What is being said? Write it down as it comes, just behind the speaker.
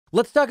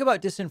Let's talk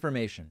about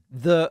disinformation.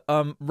 The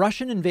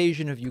Russian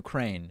invasion of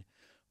Ukraine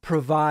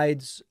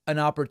provides an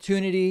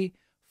opportunity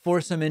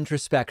for some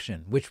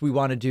introspection, which we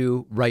want to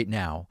do right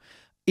now.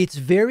 It's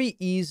very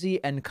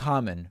easy and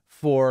common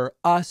for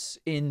us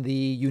in the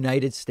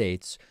United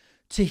States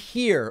to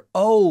hear,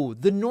 oh,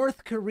 the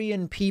North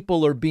Korean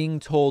people are being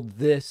told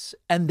this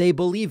and they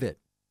believe it.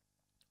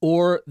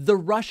 Or the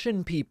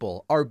Russian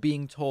people are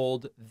being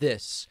told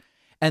this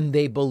and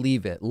they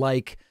believe it.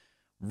 Like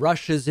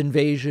Russia's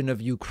invasion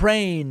of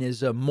Ukraine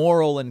is a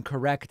moral and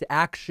correct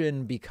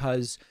action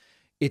because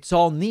it's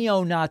all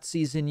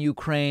neo-Nazis in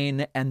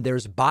Ukraine and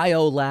there's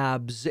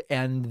biolabs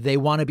and they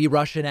want to be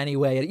Russian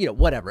anyway,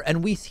 whatever.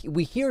 And we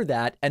hear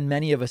that and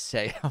many of us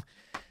say,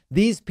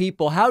 these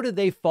people, how do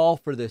they fall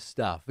for this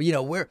stuff?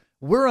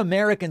 We're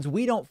Americans.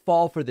 We don't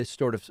fall for this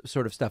sort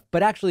of stuff.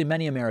 But actually,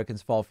 many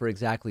Americans fall for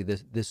exactly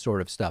this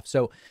sort of stuff.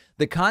 So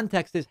the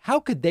context is, how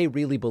could they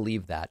really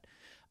believe that?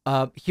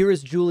 Here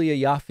is Julia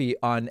Yaffe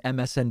on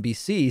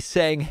MSNBC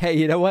saying, hey,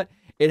 you know what?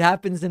 It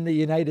happens in the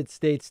United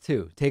States,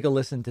 too. Take a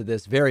listen to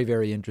this very,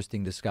 very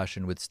interesting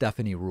discussion with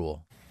Stephanie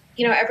Ruhle.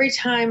 Every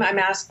time I'm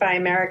asked by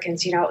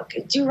Americans,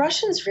 do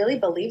Russians really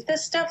believe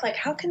this stuff? Like,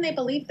 how can they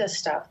believe this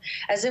stuff?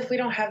 As if we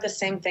don't have the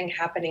same thing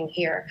happening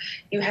here.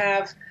 You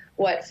have,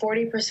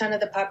 40% of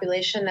the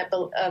population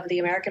of the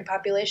American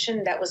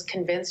population that was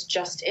convinced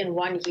just in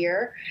 1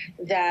 year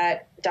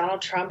that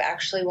Donald Trump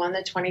actually won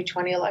the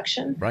 2020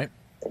 election. Right.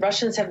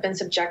 Russians have been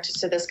subjected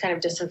to this kind of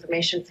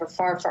disinformation for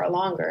far, far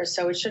longer.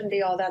 So it shouldn't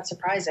be all that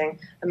surprising.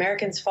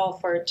 Americans fall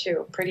for it,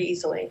 too, pretty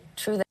easily.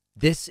 True.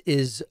 This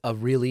is a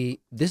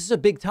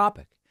big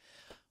topic.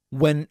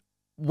 When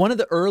one of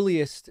the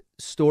earliest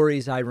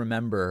stories I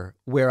remember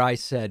where I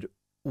said,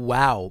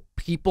 wow,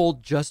 people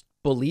just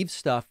believe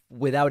stuff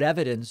without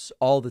evidence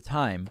all the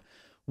time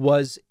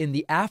was in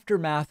the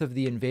aftermath of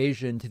the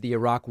invasion to the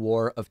Iraq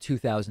War of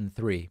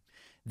 2003.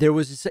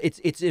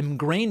 It's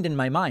ingrained in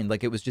my mind.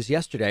 Like it was just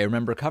yesterday. I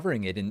remember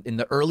covering it in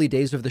the early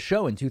days of the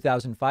show in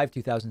 2005,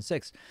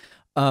 2006.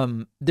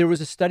 There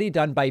was a study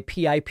done by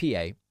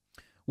PIPA,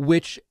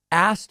 which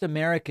asked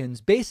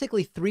Americans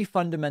basically three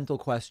fundamental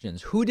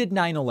questions. Who did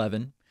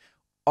 9/11?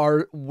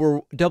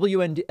 Were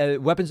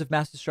weapons of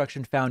mass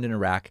destruction found in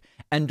Iraq?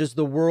 And does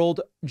the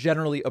world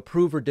generally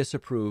approve or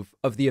disapprove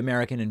of the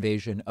American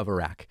invasion of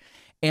Iraq?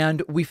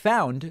 And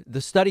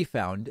the study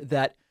found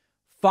that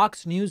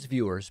Fox News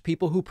viewers,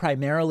 people who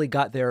primarily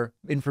got their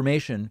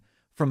information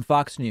from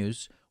Fox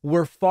News,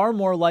 were far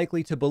more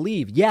likely to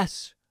believe,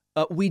 yes,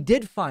 we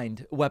did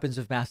find weapons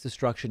of mass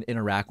destruction in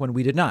Iraq when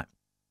we did not.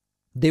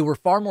 They were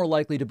far more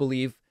likely to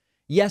believe,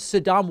 yes,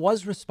 Saddam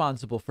was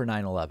responsible for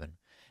 9/11.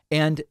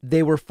 And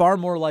they were far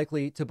more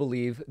likely to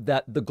believe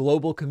that the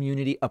global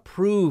community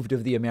approved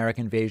of the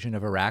American invasion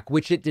of Iraq,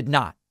 which it did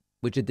not.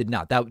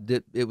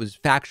 It was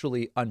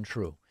factually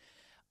untrue.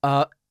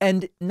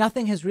 And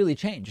nothing has really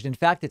changed. In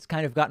fact, it's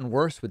kind of gotten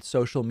worse with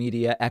social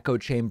media, echo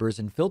chambers,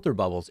 and filter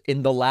bubbles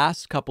in the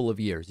last couple of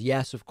years.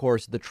 Yes, of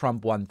course, the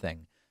Trump won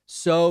thing.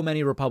 So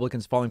many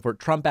Republicans falling for it.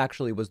 Trump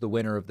actually was the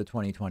winner of the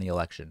 2020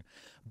 election.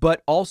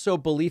 But also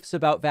beliefs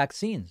about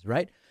vaccines,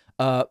 right?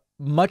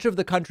 Much of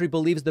the country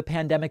believes the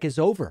pandemic is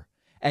over.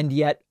 And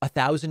yet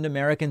 1,000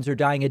 Americans are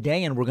dying a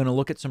day. And we're going to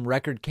look at some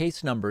record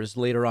case numbers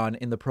later on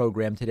in the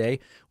program today.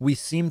 We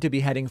seem to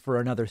be heading for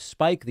another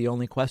spike. The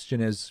only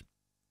question is,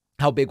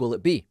 how big will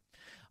it be?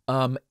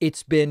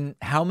 It's been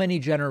how many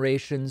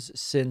generations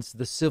since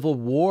the Civil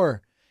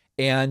War?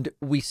 And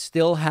we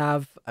still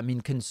have,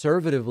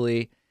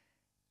 conservatively,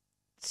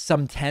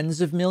 some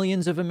tens of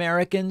millions of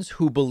Americans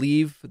who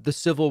believe the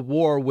Civil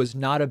War was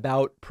not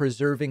about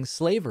preserving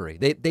slavery.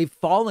 They've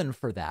fallen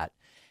for that.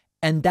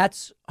 And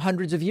that's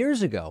hundreds of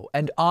years ago,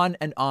 and on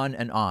and on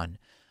and on.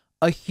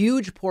 A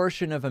huge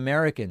portion of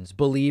Americans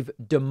believe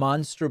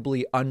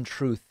demonstrably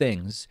untrue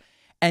things.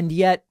 And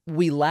yet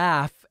we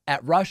laugh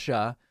at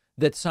Russia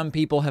that some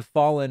people have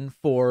fallen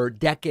for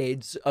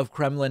decades of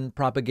Kremlin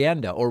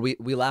propaganda, or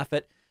we laugh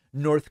at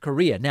North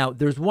Korea. Now,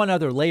 there's one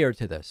other layer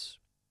to this,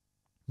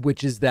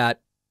 which is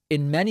that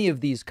in many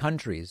of these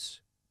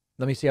countries,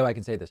 let me see how I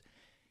can say this.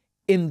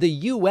 In the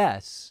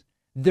U.S.,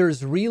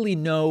 there's really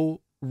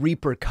no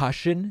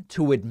repercussion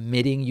to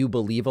admitting you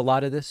believe a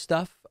lot of this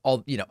stuff.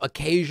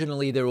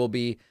 Occasionally there will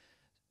be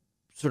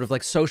sort of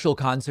like social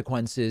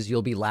consequences.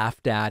 You'll be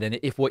laughed at. And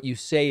if what you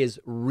say is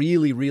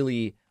really,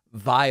 really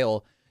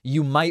vile,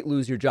 you might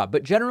lose your job.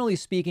 But generally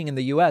speaking, in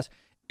the U.S.,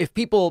 if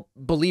people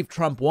believe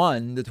Trump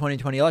won the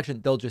 2020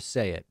 election, they'll just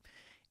say it.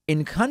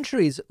 In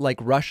countries like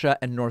Russia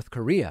and North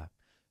Korea,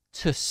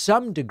 to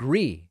some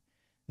degree,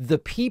 the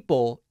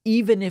people,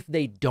 even if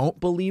they don't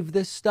believe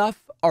this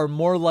stuff, are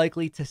more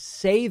likely to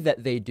say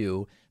that they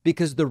do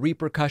because the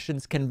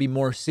repercussions can be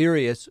more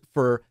serious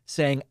for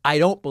saying, I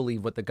don't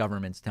believe what the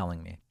government's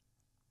telling me.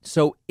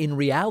 So in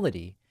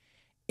reality,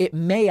 it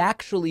may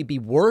actually be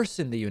worse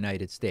in the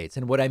United States.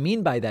 And what I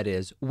mean by that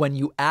is when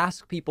you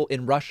ask people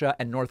in Russia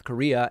and North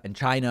Korea and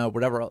China,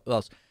 whatever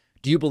else,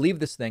 do you believe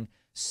this thing?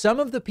 Some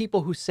of the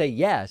people who say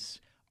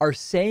yes are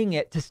saying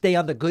it to stay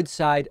on the good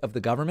side of the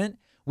government,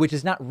 which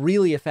is not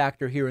really a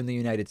factor here in the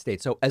United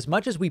States. So as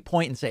much as we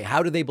point and say,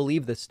 how do they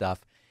believe this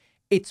stuff?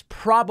 It's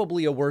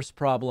probably a worse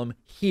problem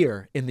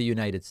here in the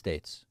United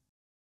States.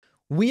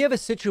 We have a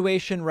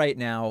situation right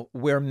now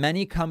where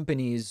many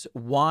companies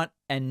want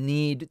and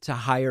need to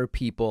hire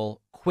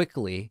people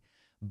quickly,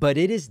 but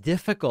it is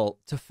difficult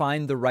to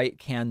find the right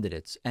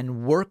candidates,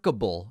 and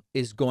Workable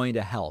is going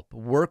to help.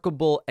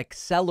 Workable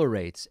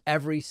accelerates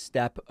every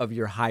step of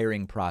your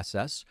hiring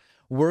process.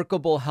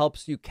 Workable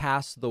helps you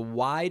cast the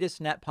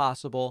widest net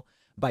possible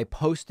by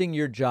posting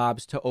your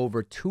jobs to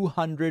over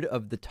 200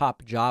 of the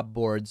top job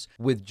boards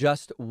with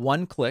just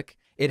one click.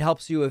 It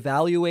helps you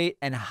evaluate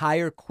and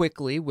hire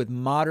quickly with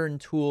modern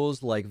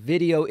tools like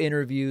video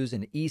interviews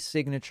and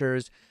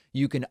e-signatures.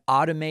 You can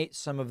automate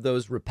some of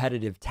those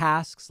repetitive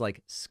tasks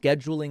like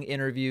scheduling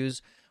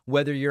interviews.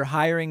 Whether you're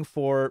hiring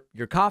for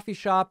your coffee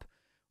shop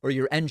or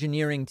your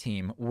engineering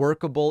team,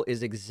 Workable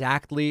is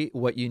exactly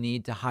what you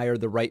need to hire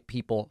the right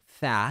people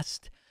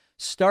fast.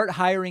 Start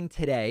hiring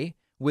today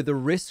with a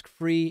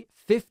risk-free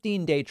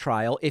 15-day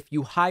trial. If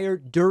you hire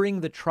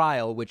during the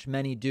trial, which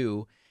many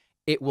do,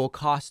 it will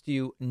cost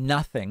you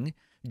nothing.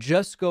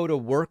 Just go to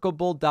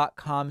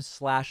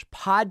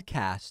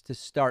workable.com/podcast to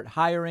start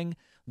hiring.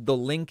 The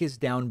link is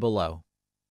down below.